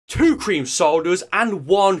2 cream sodas and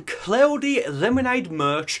 1 cloudy lemonade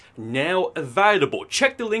merch now available.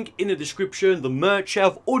 Check the link in the description, the merch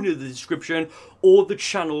shelf under the description, or the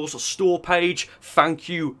channel's store page. Thank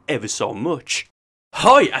you ever so much.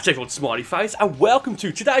 Hi, it's everyone Smiley Face, and welcome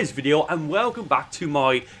to today's video, and welcome back to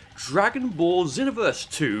my Dragon Ball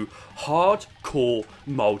Xenoverse 2 Hardcore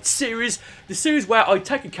Mode series. The series where I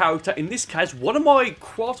take a character, in this case, one of my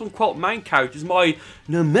quote-unquote main characters, my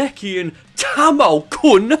Namekian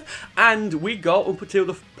Tamo-kun, and we go up until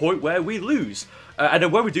the point where we lose. And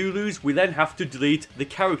then when we do lose, we then have to delete the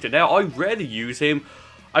character. Now, I rarely use him.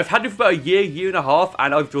 I've had him for about a year and a half,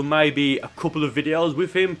 and I've done maybe a couple of videos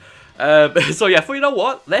with him. So yeah, you know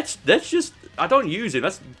what? Let's just, I don't use him.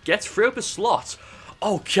 Let's get free up a slot.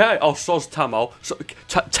 Okay, oh, so's Tamo. So,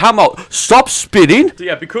 Tamo, stop spinning! So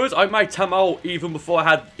yeah, because I made Tamo even before I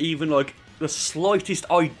had even, like, the slightest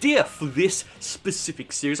idea for this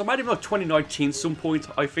specific series. I made him, like, 2019 some point,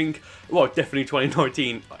 I think. Well, definitely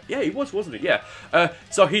 2019. Yeah, he was, wasn't it? Yeah.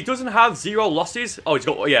 So he doesn't have 0 losses. Oh, he's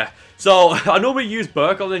got, yeah. So, I normally use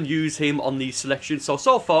Burcol and use him on the selection.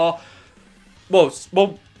 So far, well,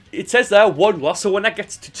 it says there 1 loss. So when that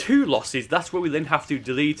gets to 2 losses, that's where we then have to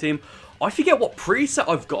delete him. I forget what preset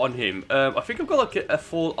I've got on him. I think I've got like a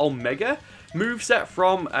full Omega moveset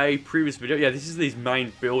from a previous video. Yeah, this is his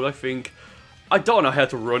main build, I think. I don't know how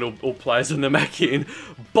to run all players on the Namekian.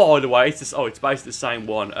 By the way, it's just, oh, it's basically the same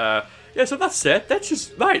one. Yeah, so that's it. That's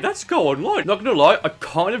just, mate, let's go online. Not gonna lie, I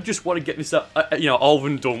kind of just want to get this, you know, over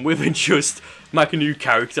and done with and just make a new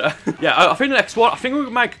character. Yeah, I think the next one, I think we're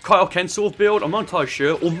gonna make a Kaioken sort of build. I'm not entirely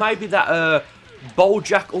sure. Or maybe that,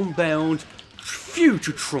 Bojack Unbound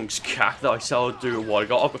Future Trunks CAC that I said I'll do a while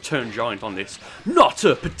ago. I've got Turn Giant on this. Not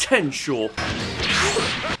a potential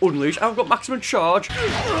Unleash. I've got maximum charge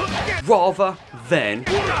rather than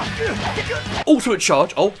ultimate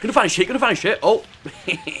charge. Oh, gonna vanish it, Oh.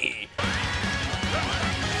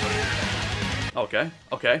 Okay.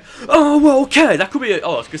 Oh, okay. That could be a,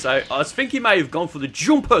 oh, I was gonna say, I was thinking he may have gone for the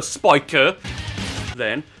jumper spiker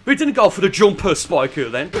then. But he didn't go for the jumper spiker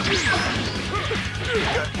then.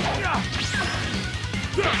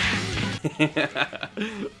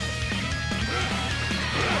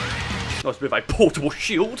 Nice bit of a portable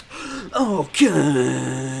shield. Okay.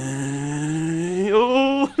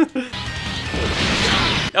 Oh.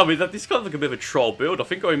 I mean, this kind of like a bit of a troll build. I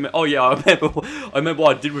think oh yeah, I remember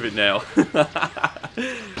what I did with it now.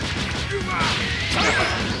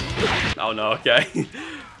 Oh no, okay.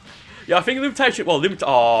 Yeah, I think limitation. Well,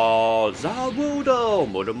 oh, Zabudo,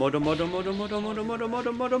 mother.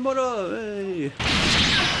 Hey.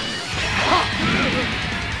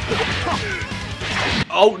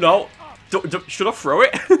 Oh no! Should I throw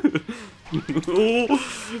it?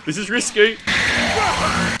 Oh, this is risky.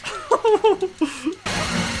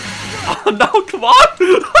 Oh no! Come on!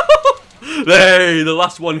 Hey, the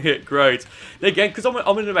last one hit. Great. Again, because I'm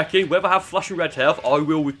in the Namekian, whenever I have flashing red health, I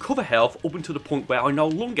will recover health up until the point where I no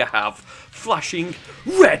longer have flashing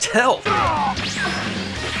red health.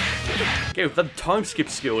 Okay, with the time skip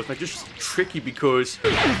skills, they're just tricky because,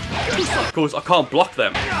 of course, I can't block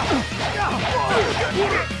them.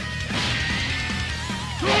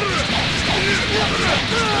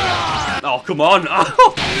 Oh, come on.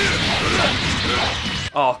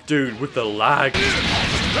 Oh, dude, with the lag.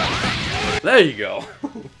 There you go.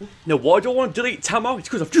 Now, why do I want to delete Tamo? It's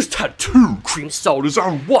because I've just had 2 cream sodas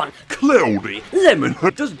and 1 cloudy lemon.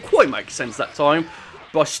 It doesn't quite make sense that time,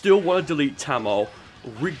 but I still want to delete Tamo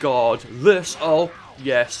regardless. Oh,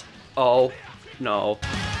 yes. Oh, no.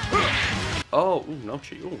 Oh, ooh, no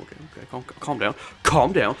cheat. Oh, okay. Calm down.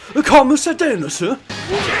 Calm down, sir.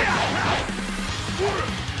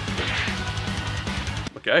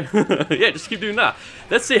 Okay, yeah, just keep doing that.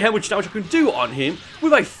 Let's see how much damage I can do on him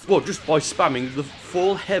with a, well, just by spamming the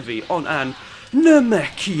full heavy on an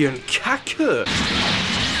Namekian CAC.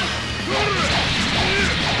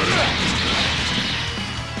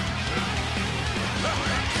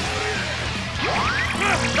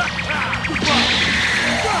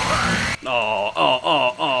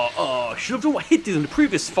 Oh. Should have done what he did in the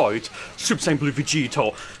previous fight. Super Saiyan Blue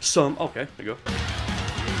Vegito. Okay, there you go.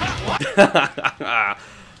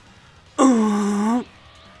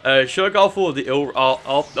 Should I go for the ill?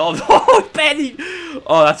 Oh, Benny!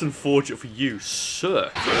 Oh, that's unfortunate for you,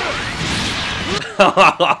 sir.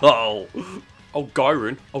 Oh,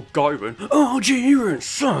 Gyron. Oh, Jiren,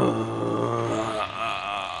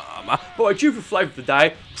 but I do for flavour of the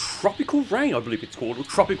day, Tropical Rain, I believe it's called, or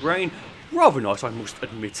Tropic Rain. Rather nice, I must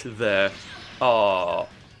admit there. Oh.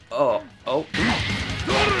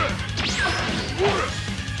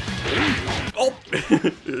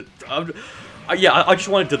 Yeah, I just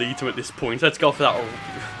want to delete him at this point. Let's go for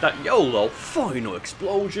that YOLO final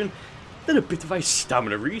explosion. Then a bit of a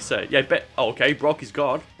stamina reset. Yeah, okay, Brock is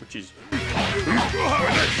God, which is...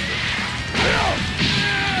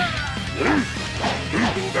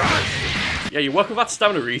 Yeah, you're welcome with that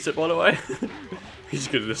stamina reset, by the way. He's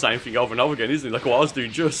just gonna do the same thing over and over again, isn't he? Like what I was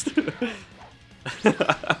doing just.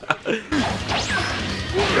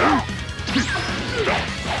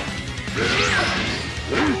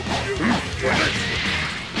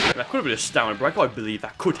 That could have been a stamina break. I believe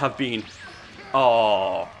that could have been.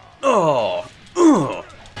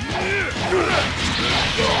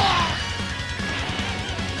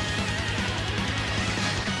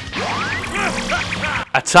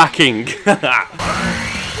 Attacking.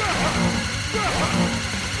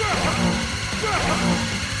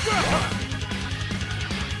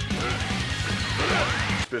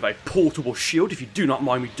 Bit of a portable shield, if you do not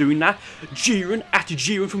mind me doing that. Jiren at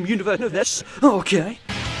Jiren from Xenoverse. Okay.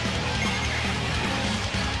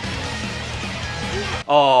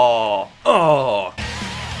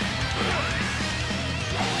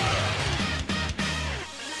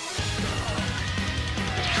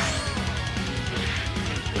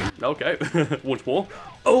 Okay, once more.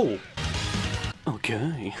 Oh,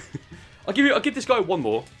 okay. I'll give this guy one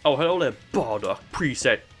more. Oh, hello there, Bardock.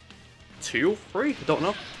 Preset 2 or 3? I don't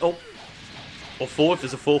know. Oh, or 4 if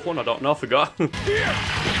there's a 4th one. I don't know. I forgot.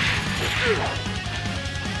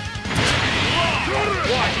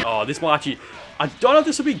 Oh, this might actually. I don't know if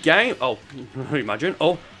this will be game. Oh, imagine.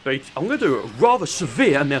 Oh, but I'm gonna do a rather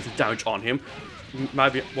severe amount of damage on him.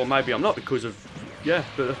 Maybe. Well, maybe I'm not because of. Yeah,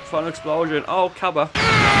 the final explosion. Oh, Cabba.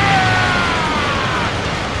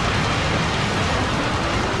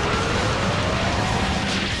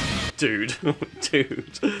 Dude.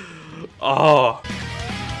 Dude. Oh.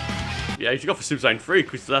 Yeah, you should go for Super Saiyan 3,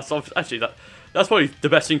 because that's actually, that's probably the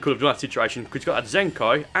best thing could have done in that situation, because he's got that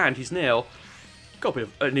Zenkai, and he's now got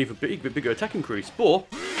an even bigger attack increase. But,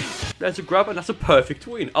 there's a grab, and that's a perfect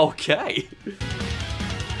win. Okay.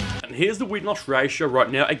 And here's the win-loss ratio right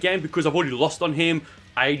now. Again, because I've already lost on him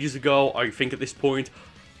ages ago, I think at this point.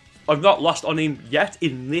 I've not lost on him yet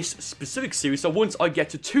in this specific series, so once I get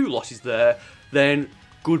to 2 losses there, then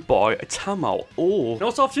goodbye Tamo. Oh. And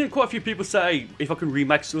also I've seen quite a few people say if I can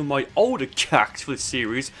remake some of my older CACs for this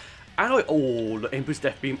series, and the Emperor's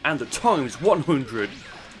Death Beam and the times 100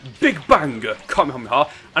 Big Banger Kamehameha,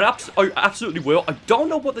 and I absolutely will. I don't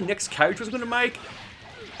know what the next character is going to make.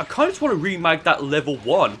 I kind of just want to remake that level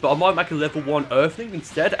 1, but I might make a level 1 Earthling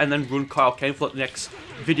instead, and then run Kyle Kane for the next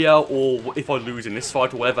video, or if I lose in this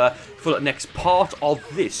fight or whatever, for the next part of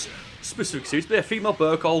this specific series. But yeah, female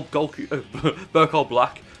Burcol, Burcol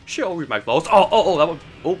Black. Sure, I'll remake those. Oh, that one.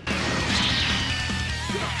 Oh.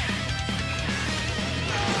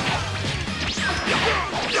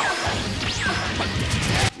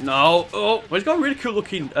 No. Oh, well, he's got a really cool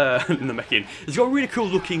looking Namekian. He's got a really cool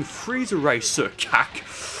looking Freezer Racer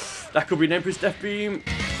CAC. That could be an Emperor's Death Beam.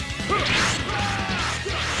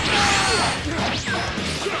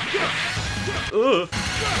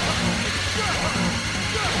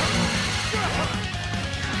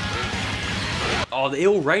 Oh, the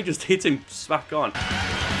ill ray just hit him smack on.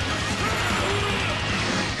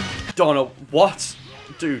 Don't know what.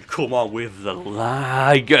 Dude, come on with the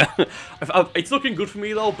lag. It's looking good for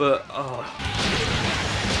me though, but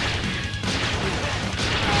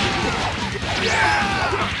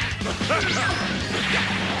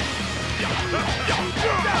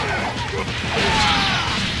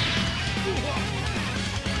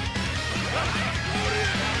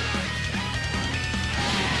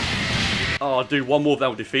oh, dude, one more of that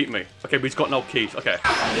will defeat me. Okay, but he's got no keys. Okay.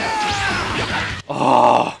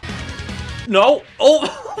 Oh. No. Oh,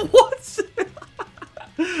 what?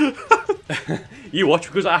 You watch,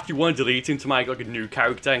 because I actually want to delete him to make like a new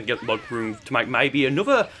character and get like room to make maybe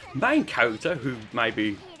another main character who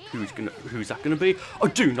maybe who's that gonna be? I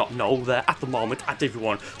do not know there at the moment. At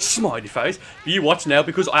everyone, smiley face. But you watch now,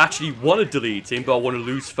 because I actually want to delete him, but I want to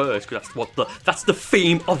lose first, because that's the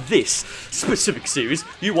theme of this specific series.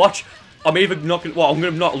 You watch. I'm either not gonna. Well, I'm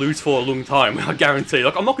gonna not lose for a long time. I guarantee.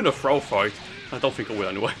 Like, I'm not gonna throw fight. I don't think I will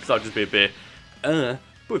anyway, because I'll just be a bit. But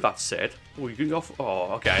with that said, we can go for.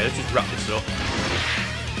 Oh, okay. Let's just wrap this up.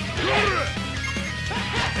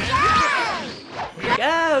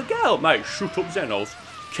 Go, mate. Shut up, Xenos.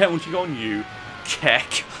 Counting on you,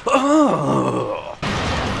 CAC. Oh.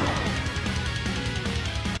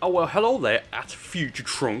 Oh, well, hello there at Future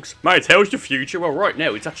Trunks. Mate, how's the future? Well, right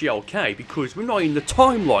now, it's actually okay, because we're not in the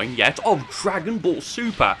timeline yet of Dragon Ball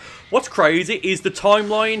Super. What's crazy is the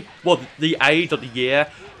timeline, well, the age of the year,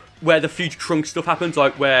 where the future Trunks stuff happens,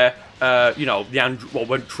 like where, you know,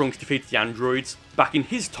 when Trunks defeats the androids back in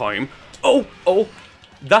his time. Oh,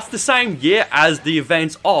 that's the same year as the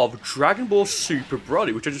events of Dragon Ball Super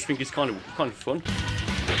Broly, which I just think is kind of fun.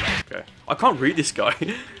 Okay, I can't read this guy.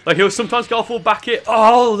 Like, he'll sometimes go full back it.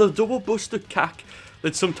 Oh, the double buster CAC.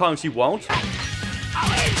 Then sometimes he won't.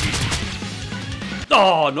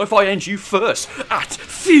 Oh, no, if I end you first at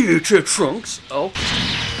future Trunks. Oh.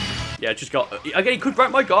 Yeah, just got... Again, he could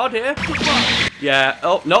break my guard here. Yeah.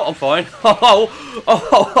 Oh, no, I'm fine.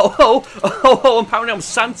 Apparently I'm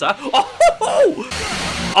Santa.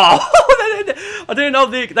 I didn't know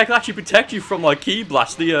they can actually protect you from, like, Ki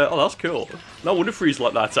Blast. Oh, that's cool. No wonder Freeze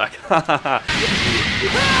like that attack.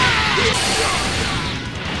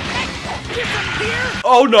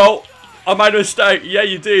 Oh, no. I made a mistake. Yeah,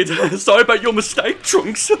 you did. Sorry about your mistake,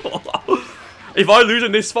 Trunks. If I lose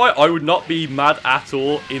in this fight, I would not be mad at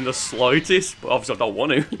all in the slightest. But obviously I don't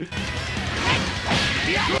want to.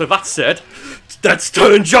 So that said, let's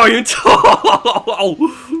turn giant.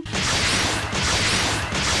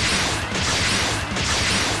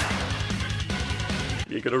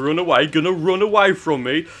 You're gonna run away from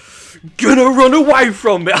me.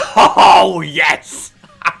 Oh, yes.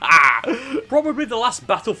 Probably the last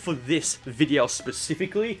battle for this video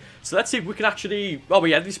specifically. So let's see if we can actually... Oh,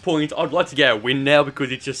 yeah, at this point, I'd like to get a win now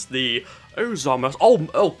because it's just the... Oh, Zamasu.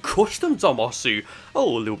 Oh, custom Zamasu.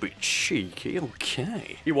 Oh, a little bit cheeky.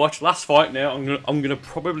 Okay. You watch, last fight now. I'm gonna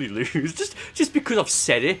probably lose. Just because I've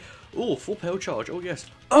said it. Oh, full power charge. Oh, yes.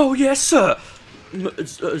 Oh, yes, sir.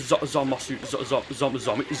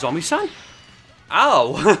 Zombie-san?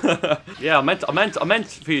 Ow! Yeah, I meant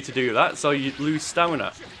for you to do that, so you lose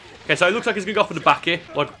stamina. Okay, so it looks like he's gonna go for the back here,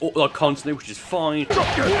 like constantly, which is fine.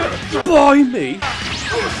 By me!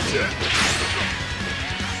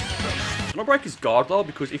 Can I break his guard though?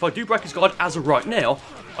 Because if I do break his guard as of right now,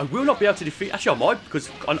 I will not be able to defeat. Actually, I might,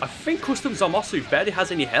 because I think Custom Zamasu barely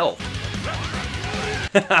has any health.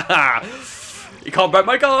 He can't break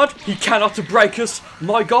my guard. He cannot break us,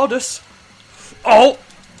 my goddess. Oh!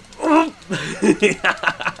 Oh,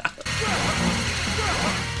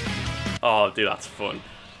 dude, that's fun.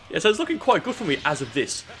 Yeah, so it's looking quite good for me as of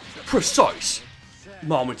this precise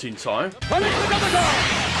moment in time.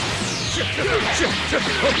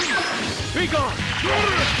 Be gone!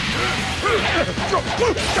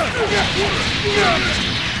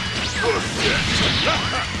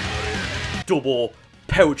 Double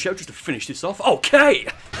power shell just to finish this off. Okay!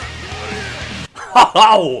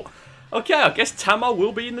 Okay, I guess Tamo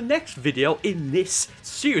will be in the next video in this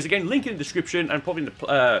series. Again, link in the description and probably in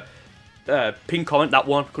the pinned comment. That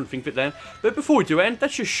one, couldn't think of it then. But before we do end,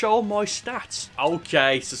 let's just show my stats.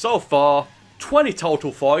 Okay, so far, 20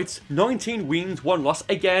 total fights, 19 wins, 1 loss.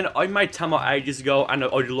 Again, I made Tamo ages ago and I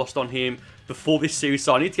already lost on him before this series,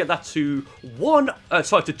 so I need to get that to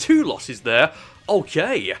 2 losses there.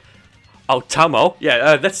 Okay. Oh, Tamo.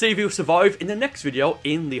 Yeah, let's see if he'll survive in the next video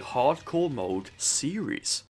in the hardcore mode series.